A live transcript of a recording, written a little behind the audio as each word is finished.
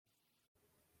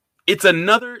It's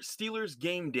another Steelers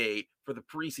game day for the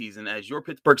preseason as your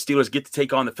Pittsburgh Steelers get to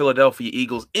take on the Philadelphia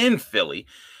Eagles in Philly.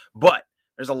 But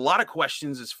there's a lot of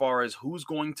questions as far as who's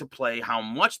going to play, how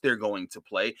much they're going to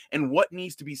play, and what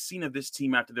needs to be seen of this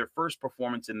team after their first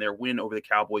performance in their win over the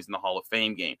Cowboys in the Hall of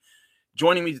Fame game.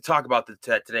 Joining me to talk about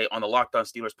today on the Locked On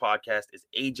Steelers podcast is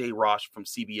AJ Ross from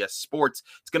CBS Sports.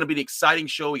 It's going to be an exciting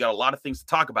show. We got a lot of things to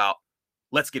talk about.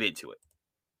 Let's get into it.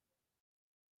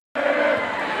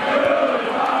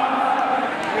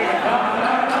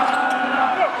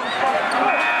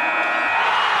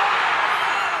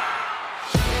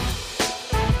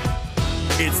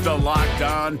 It's the Locked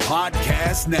On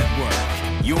Podcast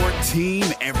Network, your team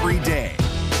every day.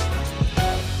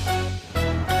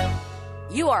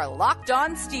 You are Locked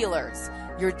On Steelers,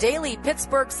 your daily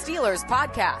Pittsburgh Steelers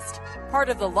podcast, part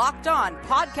of the Locked On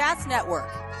Podcast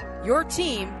Network, your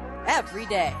team every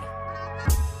day.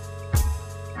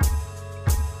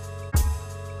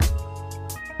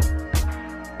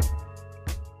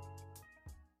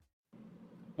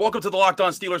 Welcome to the Locked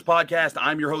On Steelers podcast.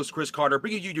 I'm your host, Chris Carter,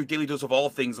 bringing you your daily dose of all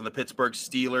things on the Pittsburgh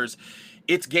Steelers.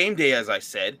 It's game day, as I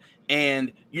said,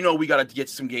 and you know we got to get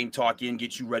some game talk in,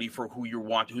 get you ready for who you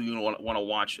want to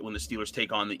watch when the Steelers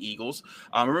take on the Eagles.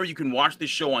 Remember, you can watch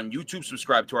this show on YouTube.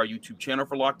 Subscribe to our YouTube channel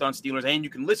for Locked On Steelers, and you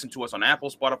can listen to us on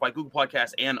Apple, Spotify, Google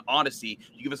Podcasts, and Odyssey.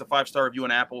 You give us a 5-star review on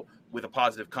Apple with a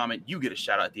positive comment, you get a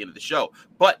shout out at the end of the show.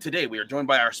 But today we are joined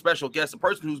by our special guest, a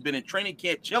person who's been in training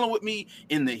camp chilling with me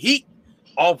in the heat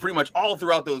pretty much all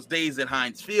throughout those days at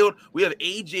Heinz Field. We have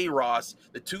AJ Ross,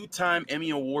 the two-time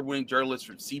Emmy Award-winning journalist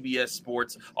from CBS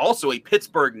Sports, also a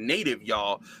Pittsburgh native,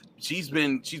 y'all. She's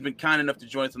been kind enough to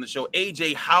join us on the show.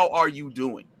 AJ, how are you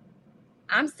doing?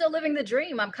 I'm still living the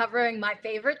dream. I'm covering my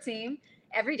favorite team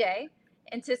every day,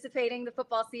 anticipating the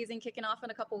football season kicking off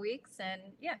in a couple weeks, and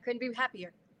yeah, couldn't be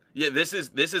happier. Yeah, this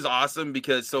is awesome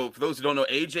because for those who don't know,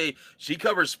 AJ, she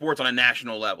covers sports on a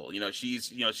national level.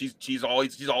 She's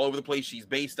all over the place. She's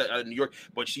based out of New York,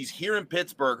 but she's here in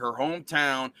Pittsburgh, her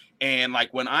hometown. And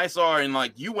like when I saw her and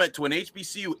like you went to an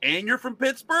HBCU and you're from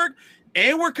Pittsburgh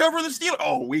and we're covering the Steelers,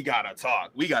 oh, we gotta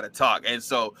talk. And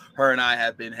so her and I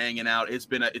have been hanging out. It's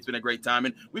been a great time,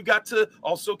 and we've got to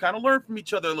also kind of learn from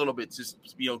each other a little bit, just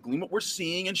glean what we're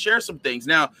seeing and share some things.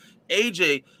 Now,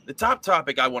 AJ, the top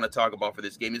topic I want to talk about for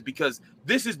this game is because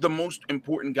this is the most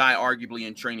important guy arguably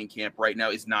in training camp right now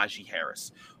is Najee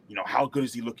Harris. How good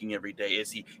is he looking every day?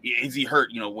 Is he hurt?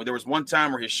 There was one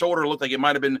time where his shoulder looked like it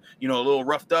might have been, a little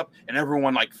roughed up, and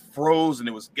everyone like froze and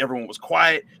everyone was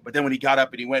quiet. But then when he got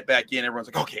up and he went back in, everyone's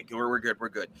like, okay, we're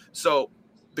good. So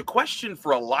the question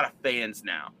for a lot of fans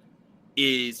now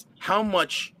is how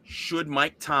much should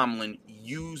Mike Tomlin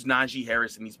use Najee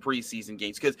Harris in these preseason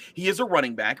games? Because he is a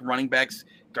running back. Running backs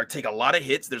take a lot of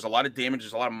hits. There's a lot of damage.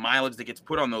 There's a lot of mileage that gets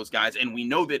put on those guys. And we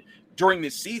know that during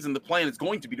this season, the plan is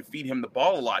going to be to feed him the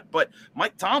ball a lot. But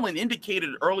Mike Tomlin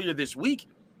indicated earlier this week,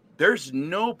 there's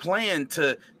no plan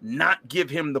to not give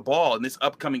him the ball in this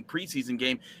upcoming preseason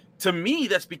game. To me,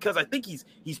 that's because I think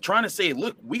he's trying to say,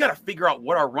 look, we got to figure out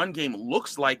what our run game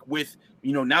looks like with,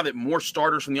 now that more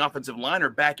starters from the offensive line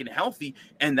are back and healthy,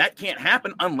 and that can't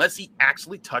happen unless he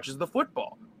actually touches the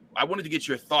football. I wanted to get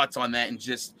your thoughts on that and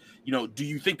just, do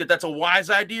you think that that's a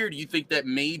wise idea, or do you think that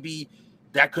maybe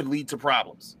that could lead to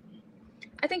problems?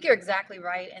 I think you're exactly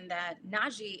right in that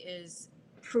Najee is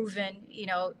proven.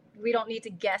 We don't need to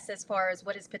guess as far as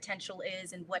what his potential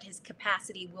is and what his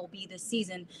capacity will be this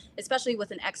season, especially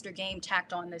with an extra game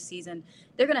tacked on this season.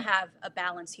 They're going to have a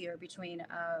balance here between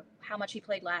how much he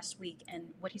played last week and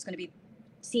what he's going to be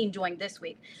seen doing this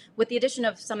week. With the addition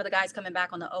of some of the guys coming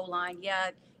back on the O-line,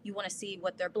 you want to see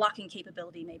what their blocking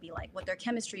capability may be like, what their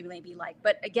chemistry may be like.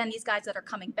 But again, these guys that are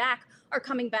coming back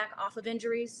off of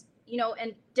injuries,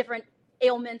 and different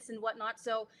ailments and whatnot.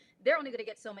 So they're only going to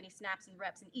get so many snaps and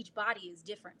reps, and each body is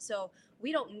different. So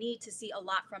we don't need to see a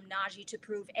lot from Najee to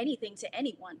prove anything to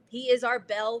anyone. He is our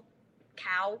bell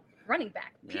cow running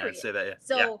back, period. Yeah, I'd say that, yeah.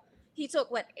 So he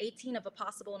took, 18 of a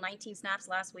possible 19 snaps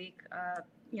last week,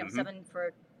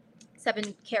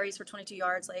 7 carries for 22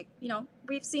 yards.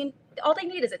 We've seen all they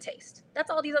need is a taste. That's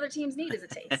all these other teams need is a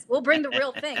taste. We'll bring the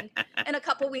real thing in a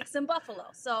couple weeks in Buffalo.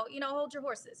 So, hold your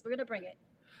horses. We're going to bring it.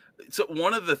 So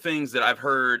one of the things that I've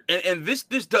heard, and this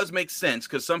does make sense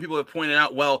because some people have pointed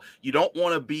out, well, you don't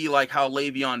want to be like how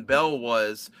Le'Veon Bell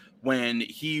was when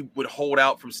he would hold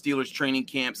out from Steelers training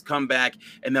camps, come back,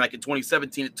 and then like in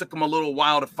 2017, it took him a little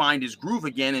while to find his groove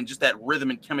again and just that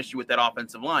rhythm and chemistry with that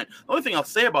offensive line. The only thing I'll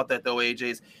say about that, though, AJ,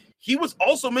 is he was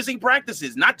also missing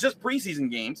practices, not just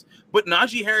preseason games, but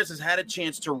Najee Harris has had a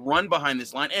chance to run behind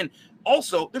this line. And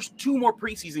also, there's 2 more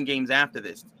preseason games after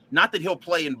this. Not that he'll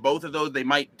play in both of those. They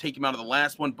might take him out of the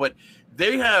last one, but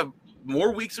they have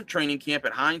more weeks of training camp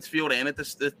at Heinz Field and at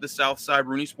the Southside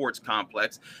Rooney Sports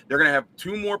Complex. They're going to have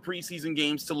 2 more preseason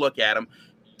games to look at him.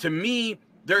 To me,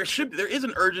 there is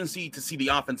an urgency to see the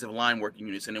offensive line work in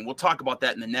unison, and we'll talk about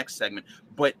that in the next segment.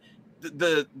 But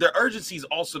the urgency is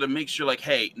also to make sure, like,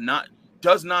 hey,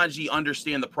 does Najee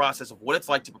understand the process of what it's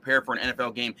like to prepare for an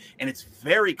NFL game? And it's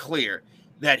very clear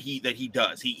that he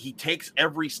does. He takes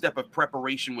every step of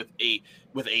preparation with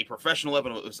a professional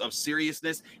level of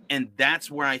seriousness, and that's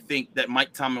where I think that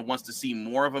Mike Tomlin wants to see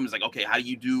more of him. Is like, okay, how do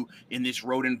you do in this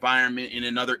road environment in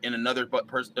another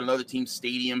team's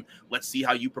stadium? Let's see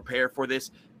how you prepare for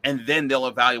this, and then they'll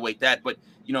evaluate that. But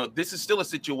this is still a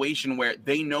situation where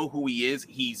they know who he is.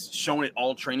 He's shown it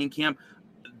all training camp.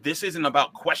 This isn't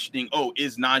about questioning,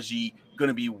 is Najee going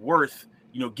to be worth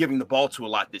giving the ball to a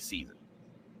lot this season?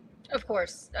 Of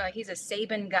course, he's a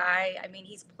Saban guy. I mean,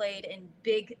 he's played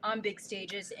on big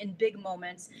stages in big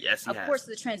moments. Yes, he has. Of course,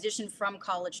 the transition from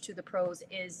college to the pros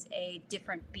is a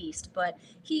different beast, but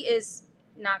he is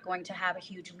not going to have a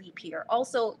huge leap here.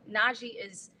 Also, Najee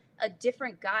is a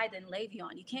different guy than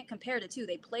Le'Veon. You can't compare the two.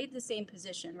 They played the same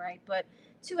position, right? But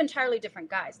 2 entirely different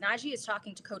guys. Najee is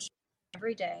talking to Coach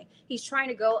every day. He's trying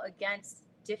to go against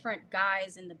different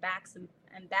guys in the backs and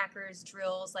backers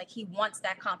drills. Like, he wants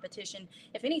that competition.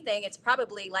 If anything, it's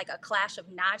probably like a clash of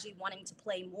Najee wanting to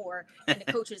play more, and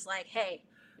the coach is like, hey,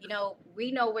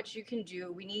 we know what you can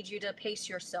do. We need you to pace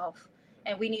yourself,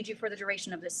 and we need you for the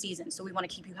duration of this season, so we want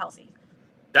to keep you healthy.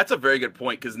 That's a very good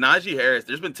point, because Najee Harris,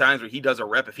 there's been times where he does a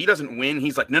rep. If he doesn't win,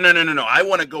 he's like, no, I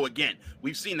want to go again.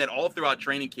 We've seen that all throughout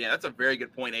training camp. That's a very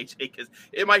good point, AJ, because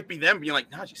it might be them being like,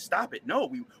 Najee, stop it.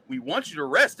 No, we want you to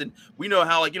rest. And we know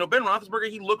how, Ben Roethlisberger,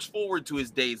 he looks forward to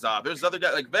his days off. There's other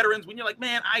guys, like veterans, when you're like,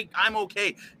 man, I'm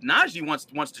okay. Najee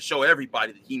wants to show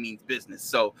everybody that he means business.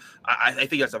 So I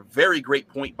think that's a very great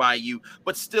point by you.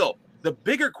 But still, the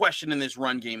bigger question in this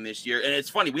run game this year, and it's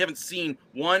funny, we haven't seen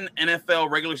one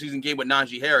NFL regular season game with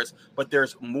Najee Harris, but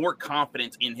there's more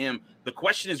confidence in him. The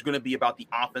question is going to be about the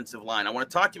offensive line. I want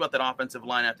to talk to you about that offensive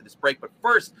line after this break, but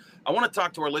first, I want to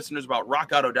talk to our listeners about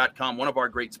RockAuto.com, one of our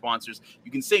great sponsors.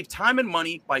 You can save time and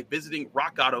money by visiting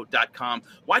RockAuto.com.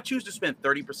 Why choose to spend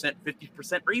 30%,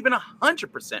 50%, or even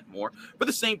 100% more for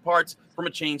the same parts from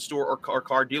a chain store or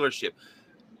car dealership?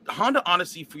 Honda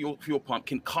Odyssey fuel pump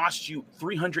can cost you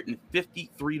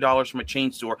 $353 from a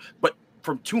chain store, but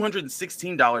from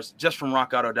 $216 just from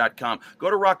rockauto.com.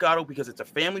 Go to Rock Auto because it's a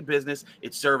family business.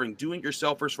 It's serving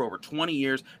do-it-yourselfers for over 20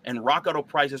 years, and Rock Auto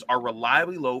prices are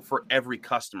reliably low for every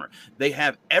customer. They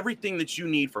have everything that you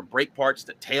need, from brake parts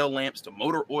to tail lamps to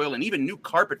motor oil and even new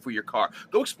carpet for your car.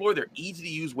 Go explore their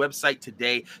easy-to-use website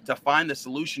today to find the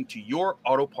solution to your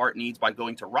auto part needs by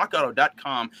going to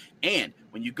rockauto.com. And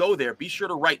when you go there, be sure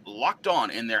to write Locked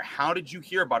On in their How Did You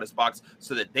Hear About Us box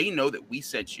so that they know that we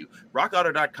sent you.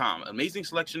 RockAuto.com, amazing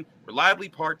selection,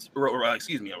 reliably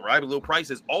low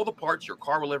prices, all the parts your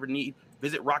car will ever need.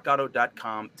 Visit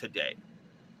RockAuto.com today.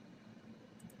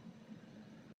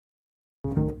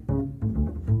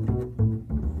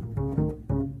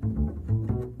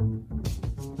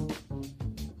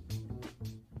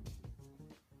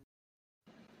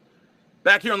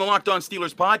 Back here on the Locked On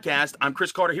Steelers podcast, I'm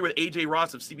Chris Carter here with AJ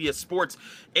Ross of CBS Sports.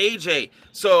 AJ,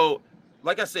 so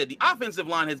like I said, the offensive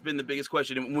line has been the biggest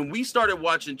question. And when we started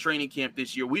watching training camp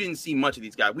this year, we didn't see much of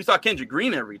these guys. We saw Kendrick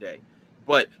Green every day,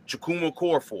 but Chukwuma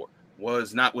Okorafor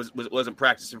wasn't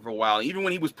practicing for a while. Even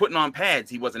when he was putting on pads,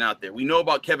 he wasn't out there. We know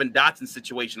about Kevin Dotson's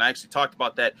situation. I actually talked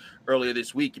about that earlier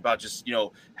this week, about just,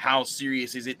 how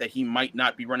serious is it that he might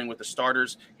not be running with the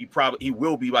starters. He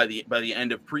will be by the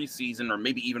end of preseason, or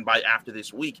maybe even by after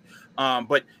this week.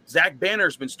 But Zach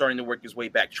Banner's been starting to work his way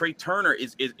back. Trey Turner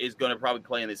is going to probably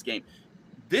play in this game.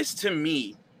 This, to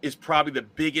me, is probably the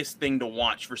biggest thing to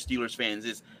watch for Steelers fans,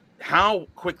 is how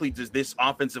quickly does this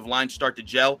offensive line start to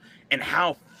gel, and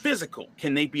how physical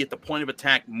can they be at the point of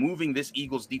attack, moving this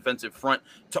Eagles defensive front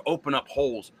to open up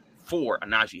holes for a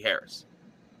Najee Harris?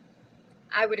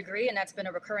 I would agree, and that's been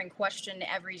a recurring question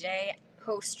every day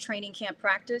post-training camp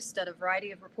practice that a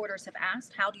variety of reporters have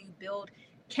asked. How do you build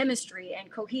chemistry and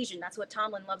cohesion? That's what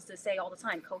Tomlin loves to say all the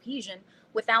time, cohesion,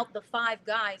 without the 5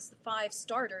 guys, the 5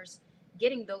 starters,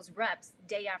 getting those reps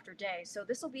day after day. So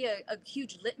this will be a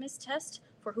huge litmus test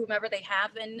for whomever they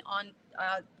have on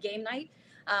game night.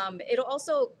 It'll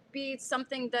also be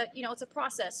something that, it's a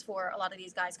process for a lot of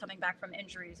these guys coming back from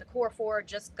injuries. Okorafor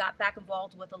just got back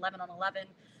involved with 11-on-11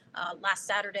 last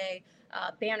Saturday.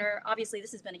 Banner, obviously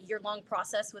this has been a year-long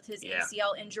process with his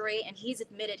ACL injury, and he's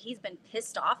admitted he's been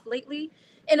pissed off lately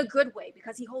in a good way,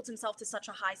 because he holds himself to such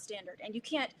a high standard, and you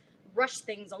can't rush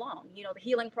things along. You know, the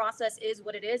healing process is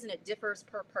what it is, and it differs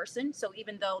per person. So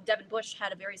even though Devin Bush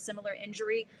had a very similar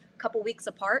injury a couple weeks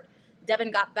apart,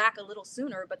 Devin got back a little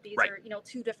sooner, but these are, you know,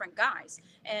 two different guys.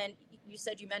 And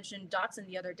you mentioned Dotson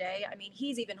the other day. I mean,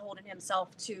 he's even holding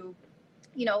himself to,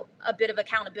 you know, a bit of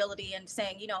accountability and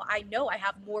saying, you know I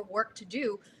have more work to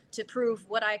do to prove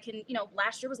what I can, you know,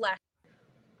 last year was last year.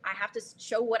 I have to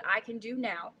show what I can do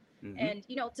now. And,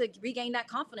 you know, to regain that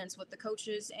confidence with the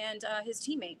coaches and his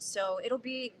teammates. So it'll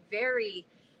be very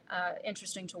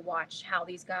interesting to watch how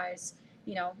these guys,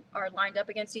 you know, are lined up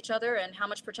against each other and how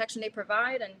much protection they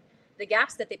provide and the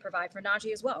gaps that they provide for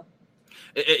Najee as well.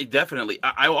 Definitely.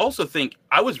 I also think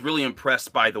I was really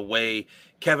impressed by the way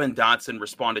Kevin Dotson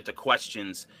responded to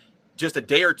questions just a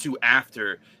day or two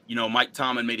after, you know, Mike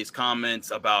Tomlin made his comments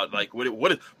about like, what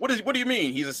do you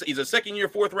mean? He's a second year,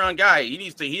 4th round guy.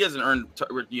 He hasn't earned,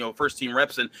 you know, first team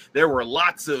reps. And there were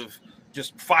lots of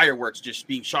just fireworks just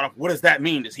being shot off. What does that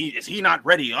mean? Is he not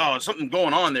ready? Oh, something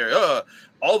going on there.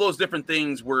 All those different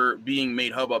things were being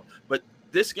made hubbub. But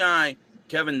this guy,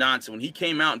 Kevin Dotson, when he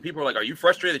came out and people were like, are you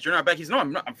frustrated that you're not back? He's no,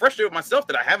 I'm not. I'm frustrated with myself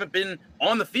that I haven't been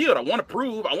on the field. I want to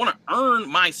prove, I want to earn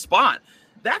my spot.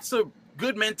 That's a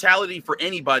good mentality for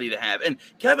anybody to have. And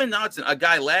Kevin Dotson, a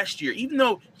guy last year, even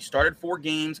though he started 4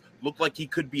 games, looked like he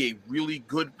could be a really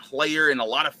good player and a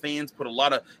lot of fans put a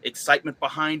lot of excitement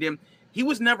behind him, he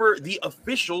was never the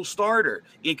official starter.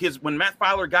 Because when Matt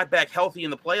Feiler got back healthy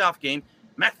in the playoff game,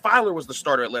 Matt Feiler was the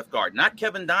starter at left guard, not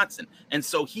Kevin Dotson. And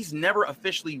so he's never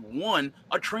officially won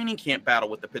a training camp battle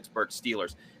with the Pittsburgh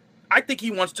Steelers. I think he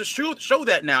wants to show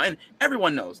that now. And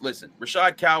everyone knows, listen,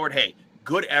 Rashad Coward, hey,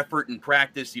 good effort in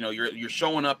practice. You know, you're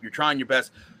showing up, you're trying your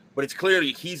best, but it's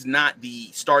clearly he's not the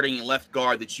starting left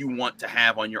guard that you want to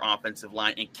have on your offensive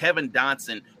line. And Kevin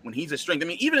Dotson, when he's a strength, I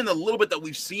mean, even in the little bit that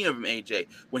we've seen of him, AJ,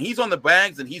 when he's on the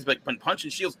bags and he's like been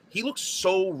punching shields, he looks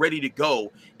so ready to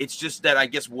go. It's just that I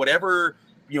guess whatever,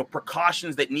 you know,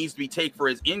 precautions that needs to be taken for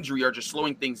his injury are just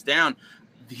slowing things down.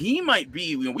 He might be,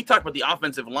 you know, we talked about the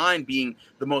offensive line being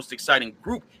the most exciting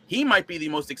group. He might be the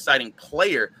most exciting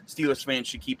player Steelers fans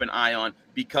should keep an eye on,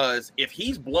 because if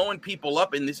he's blowing people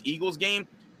up in this Eagles game,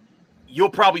 you'll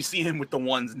probably see him with the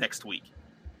ones next week.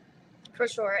 For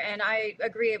sure. And I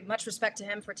agree. Much respect to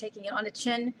him for taking it on the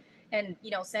chin and,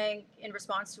 you know, saying in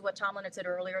response to what Tomlin had said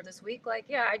earlier this week, like,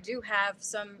 yeah, I do have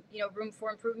some, you know, room for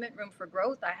improvement, room for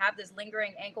growth. I have this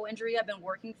lingering ankle injury I've been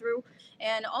working through.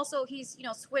 And also he's, you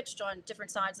know, switched on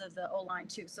different sides of the O-line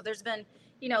too. So there's been,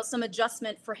 you know, some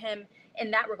adjustment for him in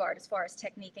that regard as far as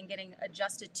technique and getting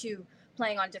adjusted to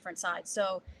playing on different sides.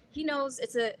 So he knows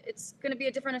it's going to be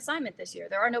a different assignment this year.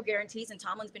 There are no guarantees, and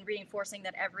Tomlin's been reinforcing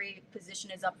that every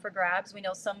position is up for grabs. We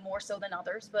know some more so than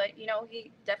others, but, you know,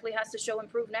 he definitely has to show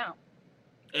improve now.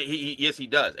 Yes, he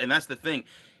does. And that's the thing.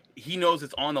 He knows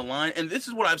it's on the line. And this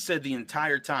is what I've said the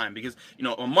entire time, because, you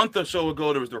know, a month or so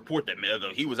ago, there was the report that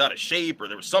he was out of shape or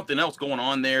there was something else going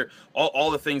on there,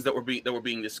 all the things that were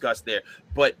being discussed there.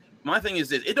 But my thing is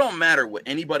this: it don't matter what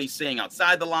anybody's saying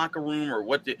outside the locker room or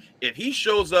if he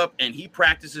shows up and he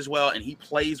practices well and he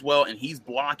plays well and he's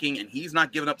blocking and he's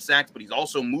not giving up sacks, but he's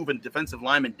also moving defensive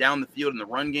linemen down the field in the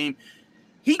run game,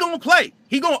 he gonna play.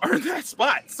 He gonna earn that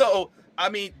spot. So, I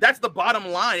mean, that's the bottom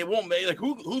line. It won't make, like,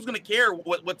 who's gonna care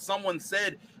what someone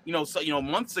said,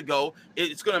 months ago.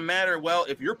 It's gonna matter. Well,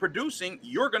 if you're producing,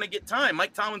 you're gonna get time.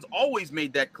 Mike Tomlin's always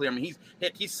made that clear. I mean,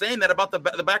 he's saying that about the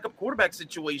backup quarterback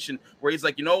situation, where he's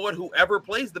like, you know what, whoever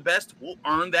plays the best will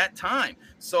earn that time.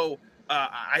 So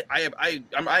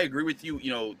I agree with you.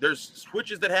 You know, there's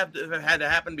switches that have had to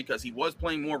happen because he was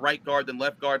playing more right guard than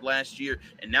left guard last year,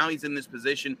 and now he's in this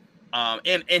position.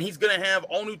 And he's going to have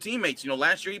all new teammates. You know,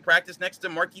 last year he practiced next to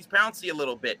Marquise Pouncey a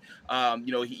little bit.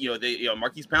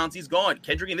 Marquise Pouncey's gone.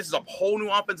 Kendrick, and this is a whole new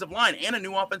offensive line and a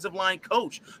new offensive line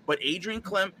coach. But Adrian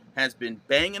Clem has been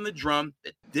banging the drum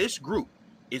that this group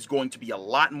is going to be a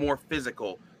lot more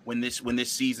physical when this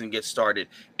season gets started.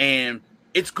 And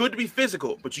it's good to be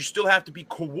physical, but you still have to be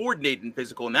coordinated and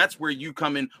physical. And that's where you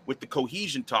come in with the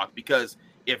cohesion talk, because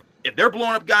if they're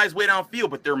blowing up guys way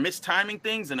downfield, but they're mistiming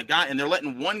things and they're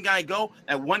letting one guy go,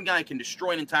 that one guy can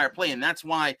destroy an entire play. And that's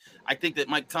why I think that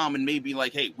Mike Tomlin may be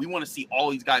like, hey, we want to see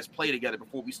all these guys play together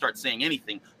before we start saying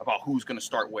anything about who's going to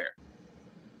start where.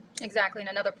 Exactly. And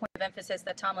another point of emphasis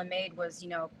that Tomlin made was, you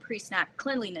know, pre-snap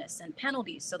cleanliness and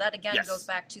penalties. So that, again, goes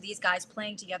back to these guys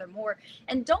playing together more.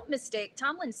 And don't mistake,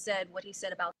 Tomlin said what he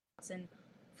said about Dotson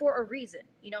for a reason.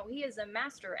 You know, he is a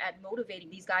master at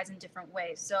motivating these guys in different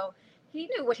ways. So he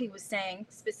knew what he was saying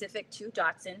specific to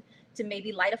Dotson, to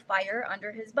maybe light a fire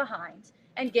under his behind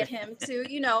and get him to,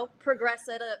 you know, progress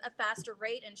at a faster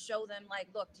rate and show them, like,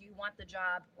 look, do you want the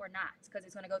job or not? Because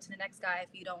it's going to go to the next guy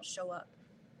if you don't show up.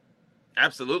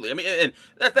 Absolutely. I mean, and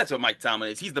that's what Mike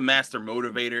Tomlin is. He's the master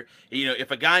motivator. You know, if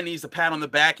a guy needs a pat on the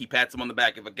back, he pats him on the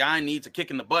back. If a guy needs a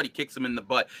kick in the butt, he kicks him in the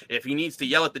butt. If he needs to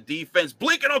yell at the defense,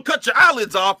 blink and I'll cut your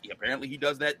eyelids off. Yeah, apparently he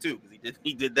does that too, because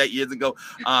he did that years ago.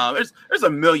 There's a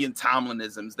million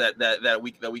Tomlinisms that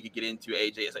we could get into,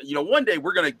 AJ. You know, one day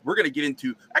we're gonna get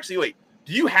into. Actually, wait.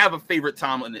 Do you have a favorite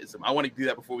Tomlinism? I want to do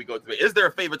that before we go through it. Is there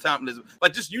a favorite Tomlinism?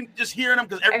 Like just hearing them,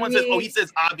 because everyone says, oh, he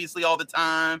says obviously all the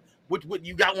time. What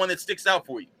you got one that sticks out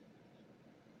for you?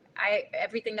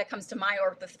 Everything that comes to mind,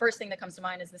 or the first thing that comes to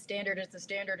mind, is the standard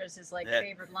is his like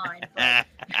favorite line.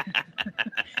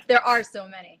 There are so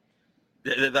many.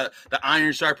 The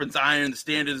iron sharpens iron. The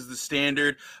standard is the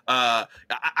standard. I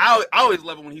always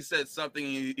love it when he says something.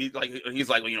 He's like,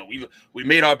 you know, we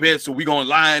made our bed, so we gonna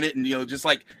lie in it, and you know, just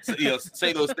like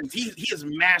say those things. He has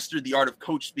mastered the art of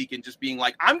coach speak and just being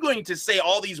like, I'm going to say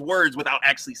all these words without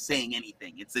actually saying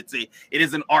anything. It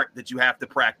is an art that you have to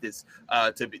practice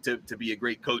to be a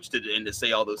great coach and to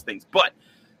say all those things. But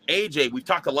AJ, we've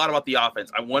talked a lot about the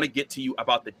offense. I want to get to you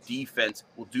about the defense.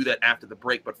 We'll do that after the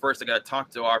break. But first, I got to talk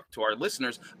to our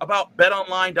listeners about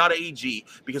betonline.ag,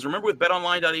 because remember, with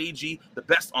betonline.ag, the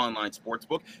best online sports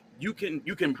book, you can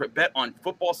bet on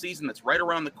football season that's right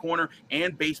around the corner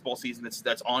and baseball season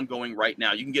that's ongoing right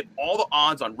now. You can get all the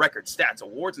odds on records, stats,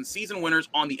 awards, and season winners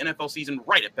on the NFL season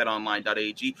right at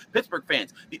betonline.ag. Pittsburgh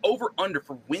fans, the over-under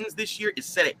for wins this year is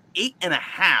set at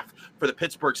 8.5 for the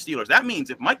Pittsburgh Steelers. That means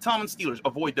if Mike Tomlin's Steelers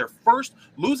avoid their first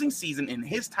losing season in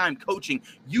his time coaching,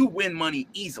 you win money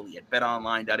easily at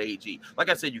betonline.ag. Like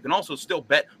I said, you can also still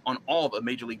bet on all the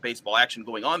Major League Baseball action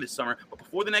going on this summer, but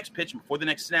before the next pitch and before the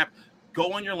next snap,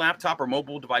 go on your laptop or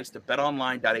mobile device to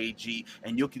betonline.ag,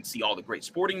 and you can see all the great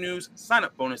sporting news,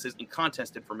 sign-up bonuses, and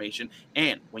contest information.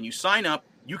 And when you sign up,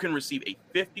 you can receive a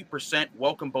 50%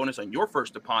 welcome bonus on your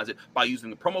first deposit by using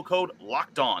the promo code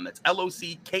LOCKEDON. That's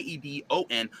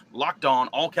LOCKEDON, Locked On,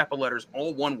 all capital letters,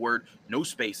 all one word, no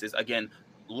spaces. Again,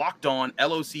 Locked On,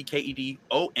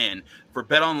 LOCKEDON, for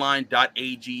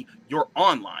betonline.ag, your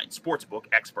online sportsbook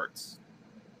experts.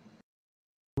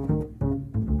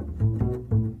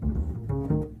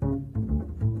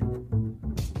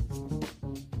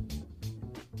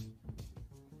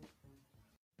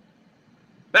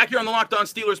 Back here on the Locked On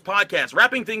Steelers podcast,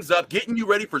 wrapping things up, getting you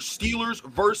ready for Steelers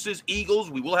versus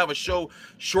Eagles. We will have a show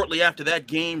shortly after that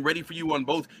game ready for you on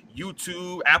both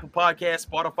YouTube, Apple Podcasts,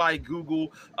 Spotify,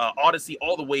 Google, Odyssey,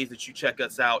 all the ways that you check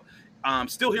us out.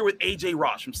 Still here with AJ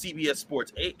Ross from CBS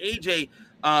Sports. AJ,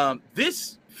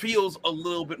 this feels a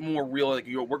little bit more real. Like,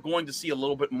 we're going to see a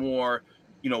little bit more,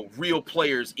 real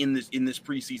players in this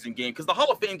preseason game, because the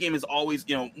Hall of Fame game is always,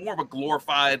 more of a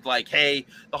glorified, like, hey,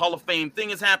 the Hall of Fame thing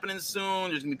is happening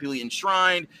soon. There's gonna be people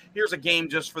enshrined. Here's a game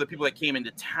just for the people that came into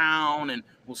town, and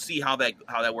we'll see how that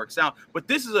works out. But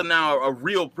this is now a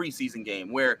real preseason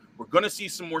game where we're gonna see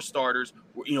some more starters,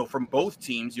 from both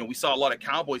teams. We saw a lot of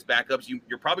Cowboys backups.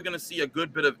 You're probably gonna see a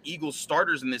good bit of Eagles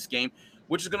starters in this game,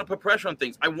 which is gonna put pressure on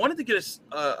things. I wanted to get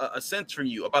a sense from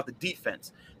you about the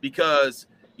defense, because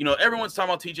everyone's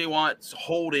talking about TJ Watt's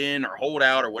hold in or hold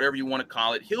out or whatever you want to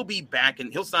call it. He'll be back,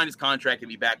 and he'll sign his contract and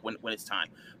be back when it's time.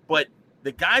 But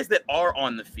the guys that are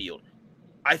on the field,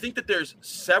 I think that there's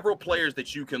several players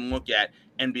that you can look at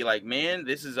and be like, man,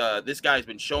 this guy's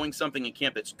been showing something in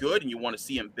camp that's good, and you want to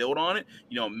see him build on it.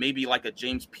 Maybe like a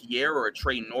James Pierre or a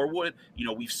Trey Norwood.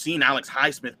 We've seen Alex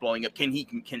Highsmith blowing up. Can he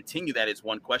continue? That is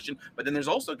one question. But then there's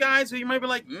also guys who you might be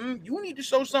like, you need to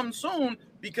show something soon,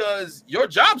 because your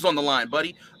job's on the line,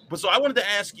 buddy. But so I wanted to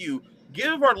ask you,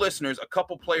 give our listeners a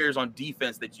couple players on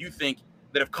defense that you think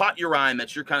that have caught your eye and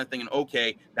that you're kind of thinking,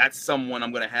 okay, that's someone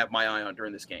I'm going to have my eye on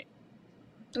during this game.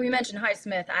 We mentioned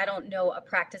Highsmith. I don't know a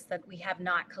practice that we have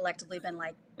not collectively been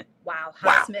like, wow,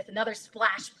 Highsmith, another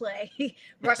splash play,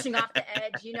 rushing off the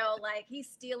edge, like he's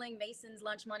stealing Mason's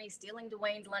lunch money, stealing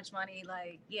Dwayne's lunch money.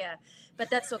 Like, yeah, but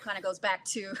that still kind of goes back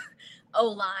to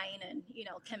O-line and,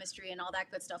 chemistry and all that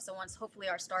good stuff. So once hopefully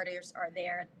our starters are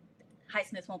there,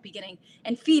 Highsmith won't be getting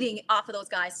and feeding off of those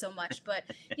guys so much. But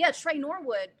yeah, Trey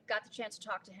Norwood, got the chance to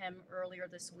talk to him earlier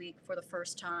this week for the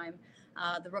first time.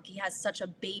 The rookie has such a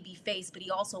baby face, but he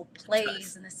also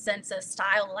plays in the sense of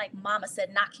style, like Mama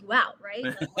said, knock you out, right?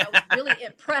 Like, what I was really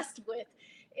impressed with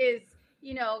is,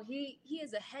 he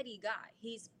is a heady guy.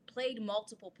 He's played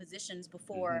multiple positions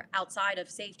before outside of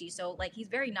safety. So like, he's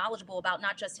very knowledgeable about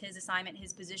not just his assignment,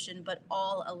 his position, but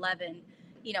all 11,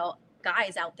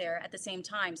 guys out there at the same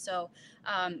time. So,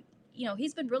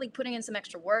 he's been really putting in some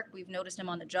extra work. We've noticed him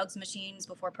on the jugs machines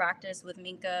before practice with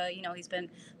Minka. He's been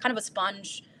kind of a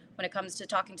sponge when it comes to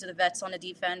talking to the vets on the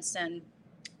defense, and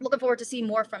looking forward to see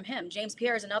more from him. James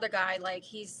Pierre is another guy, like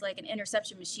he's like an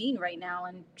interception machine right now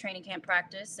in training camp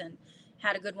practice. And,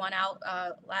 had a good one out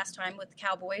last time with the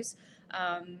Cowboys.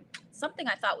 Something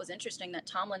I thought was interesting that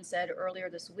Tomlin said earlier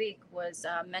this week was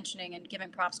mentioning and giving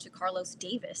props to Carlos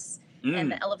Davis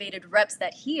and the elevated reps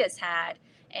that he has had.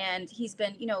 And he's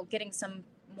been, getting some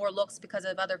more looks because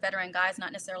of other veteran guys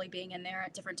not necessarily being in there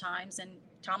at different times. And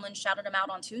Tomlin shouted him out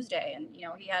on Tuesday. And,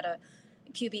 he had a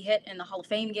QB hit in the Hall of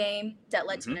Fame game that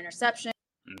led to an interception.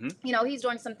 He's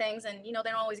doing some things, and, they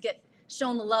don't always get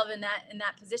shown the love in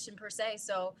that position per se.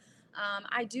 So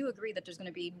I do agree that there's going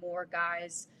to be more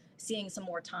guys seeing some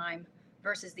more time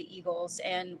versus the Eagles.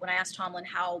 And when I asked Tomlin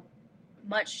how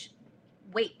much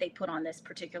weight they put on this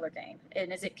particular game,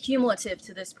 and is it cumulative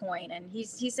to this point, and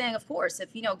he's saying, of course, if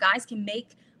guys can make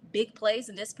big plays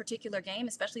in this particular game,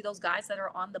 especially those guys that are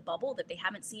on the bubble that they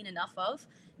haven't seen enough of,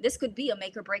 this could be a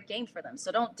make or break game for them.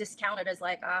 So don't discount it as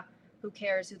like, who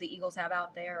cares who the Eagles have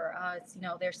out there? It's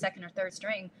their second or third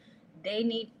string. They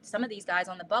need, some of these guys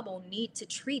on the bubble need to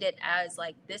treat it as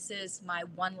like, this is my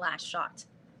one last shot.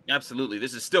 Absolutely.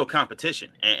 This is still competition.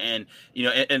 And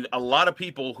a lot of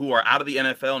people who are out of the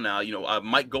NFL now,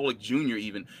 Mike Golick Jr.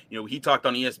 even, he talked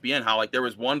on ESPN how like there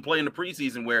was one play in the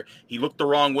preseason where he looked the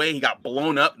wrong way. He got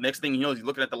blown up. Next thing you know, he's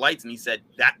looking at the lights and he said,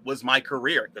 that was my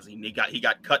career, because he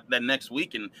got cut that next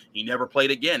week and he never played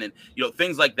again. And,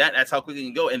 things like that, that's how quickly it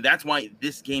can go. And that's why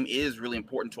this game is really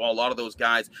important to a lot of those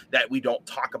guys that we don't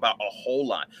talk about a whole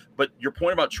lot. But your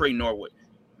point about Trey Norwood,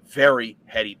 very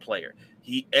heady player.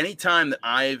 Anytime that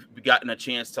I've gotten a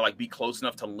chance to like be close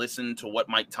enough to listen to what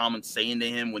Mike Tomlin's saying to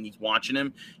him when he's watching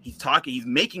him, he's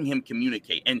making him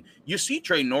communicate. And you see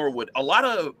Trey Norwood, a lot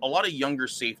of younger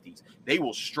safeties, they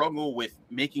will struggle with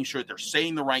making sure that they're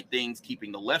saying the right things,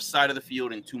 keeping the left side of the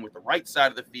field in tune with the right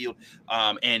side of the field,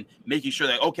 and making sure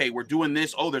that, okay, we're doing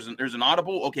this. Oh, there's an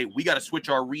audible. Okay, we got to switch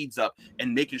our reads up,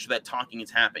 and making sure that talking is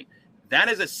happening. That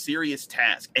is a serious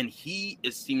task, and he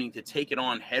is seeming to take it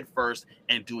on head first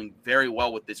and doing very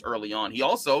well with this early on. He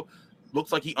also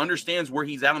looks like he understands where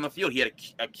he's at on the field. He had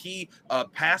a key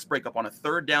pass breakup on a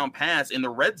third down pass in the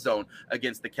red zone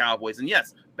against the Cowboys. And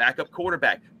yes, backup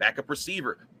quarterback, backup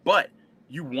receiver, but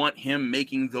you want him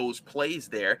making those plays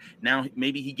there. Now,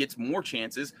 maybe he gets more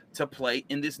chances to play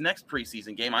in this next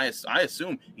preseason game. I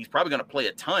assume he's probably going to play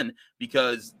a ton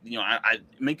because,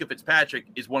 Minkah Fitzpatrick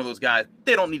is one of those guys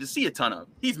they don't need to see a ton of.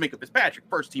 He's Minkah Fitzpatrick,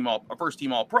 first team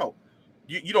all pro.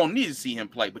 You don't need to see him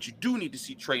play, but you do need to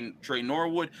see Trey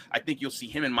Norwood. I think you'll see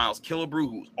him and Miles Killebrew,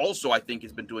 who also I think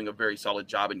has been doing a very solid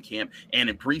job in camp and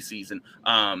in preseason.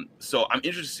 So I'm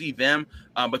interested to see them.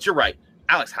 But you're right,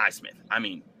 Alex Highsmith. I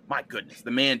mean, my goodness,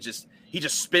 the man just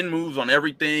spin moves on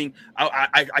everything.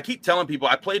 I keep telling people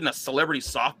I played in a celebrity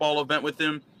softball event with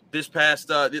him this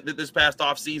past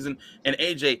off season, and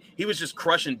AJ, he was just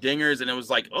crushing dingers, and it was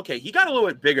like, okay, he got a little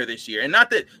bit bigger this year. And not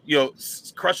that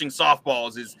crushing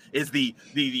softballs is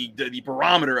the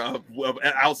barometer of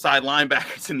outside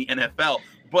linebackers in the NFL,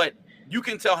 but you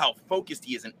can tell how focused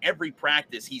he is in every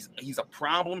practice. He's a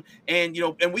problem. And,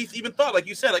 and we've even thought, like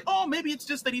you said, like, oh, maybe it's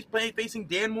just that he's facing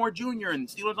Dan Moore Jr. and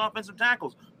Steelers offensive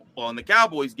tackles. Well, in the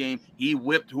Cowboys game, he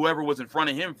whipped whoever was in front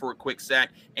of him for a quick sack.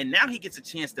 And now he gets a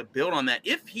chance to build on that.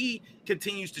 If he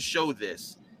continues to show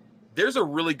this, there's a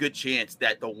really good chance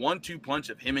that the 1-2 punch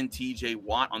of him and TJ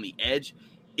Watt on the edge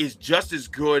is just as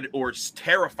good or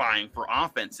terrifying for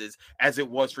offenses as it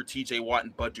was for TJ Watt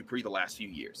and Bud Dupree the last few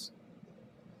years.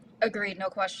 Agreed, no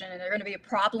question. And they're going to be a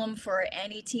problem for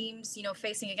any teams,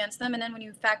 facing against them. And then when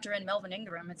you factor in Melvin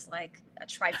Ingram, it's like a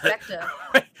trifecta.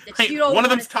 One of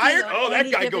them's tired? Oh,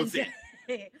 that guy goes in.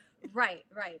 Right.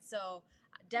 So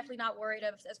definitely not worried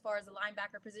as far as the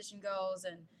linebacker position goes.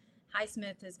 And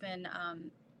Highsmith has been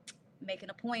making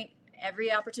a point.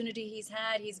 Every opportunity he's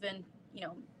had, he's been,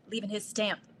 leaving his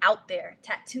stamp out there,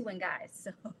 tattooing guys.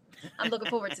 So I'm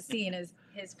looking forward to seeing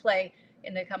his play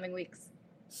in the coming weeks.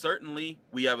 Certainly,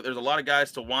 there's a lot of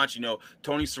guys to watch.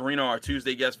 Tony Serino, our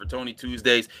Tuesday guest for Tony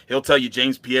Tuesdays, he'll tell you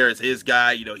James Pierre is his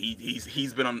guy.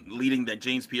 He's been on leading the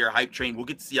James Pierre hype train. We'll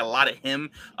get to see a lot of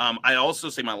him. I also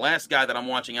say my last guy that I'm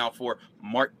watching out for,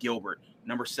 Mark Gilbert,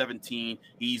 number 17.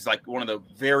 He's like one of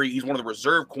the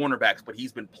reserve cornerbacks, but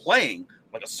he's been playing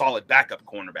like a solid backup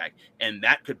cornerback, and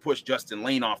that could push Justin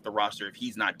Lane off the roster if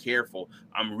he's not careful.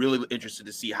 I'm really interested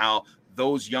to see how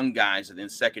those young guys in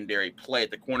secondary play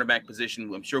at the cornerback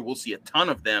position. I'm sure we'll see a ton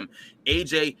of them.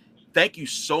 AJ, thank you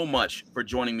so much for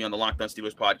joining me on the Locked On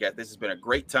Steelers podcast. This has been a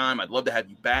great time. I'd love to have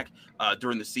you back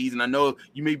during the season. I know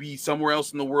you may be somewhere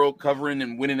else in the world covering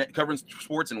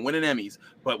sports and winning Emmys,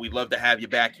 but we'd love to have you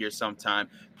back here sometime.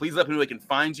 Please let me know where they can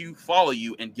find you, follow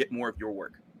you, and get more of your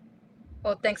work.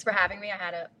 Well, thanks for having me. I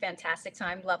had a fantastic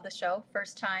time. Love the show.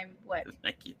 First time,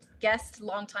 Thank you. Guest,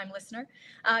 long time listener.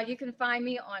 You can find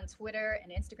me on Twitter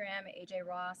and Instagram at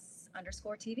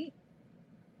AJRoss_TV.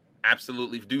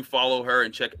 Absolutely. Do follow her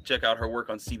and check out her work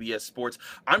on CBS Sports.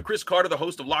 I'm Chris Carter, the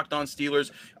host of Locked On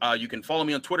Steelers. You can follow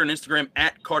me on Twitter and Instagram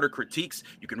at Carter Critiques.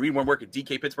 You can read my work at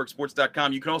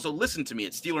DKPittsburghSports.com. You can also listen to me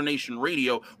at Steeler Nation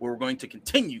Radio, where we're going to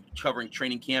continue covering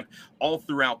training camp all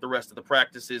throughout the rest of the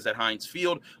practices at Heinz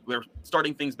Field. We're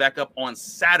starting things back up on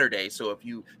Saturday. So if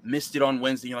you missed it on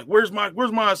Wednesday, you're like, where's my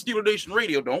Steeler Nation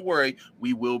Radio? Don't worry.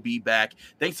 We will be back.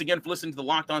 Thanks again for listening to the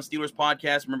Locked On Steelers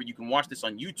podcast. Remember, you can watch this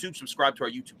on YouTube. Subscribe to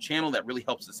our YouTube channel. That really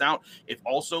helps us out. If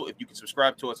you can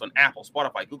subscribe to us on Apple,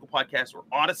 Spotify, Google Podcasts, or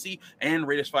Odyssey, and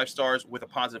rate us 5 stars with a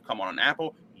positive comment on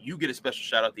Apple, you get a special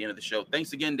shout out at the end of the show.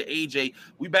 Thanks again to AJ.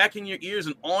 We back in your ears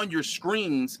and on your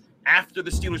screens after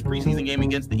the Steelers preseason game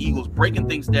against the Eagles, breaking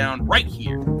things down right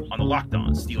here on the Locked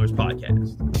On Steelers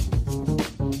podcast.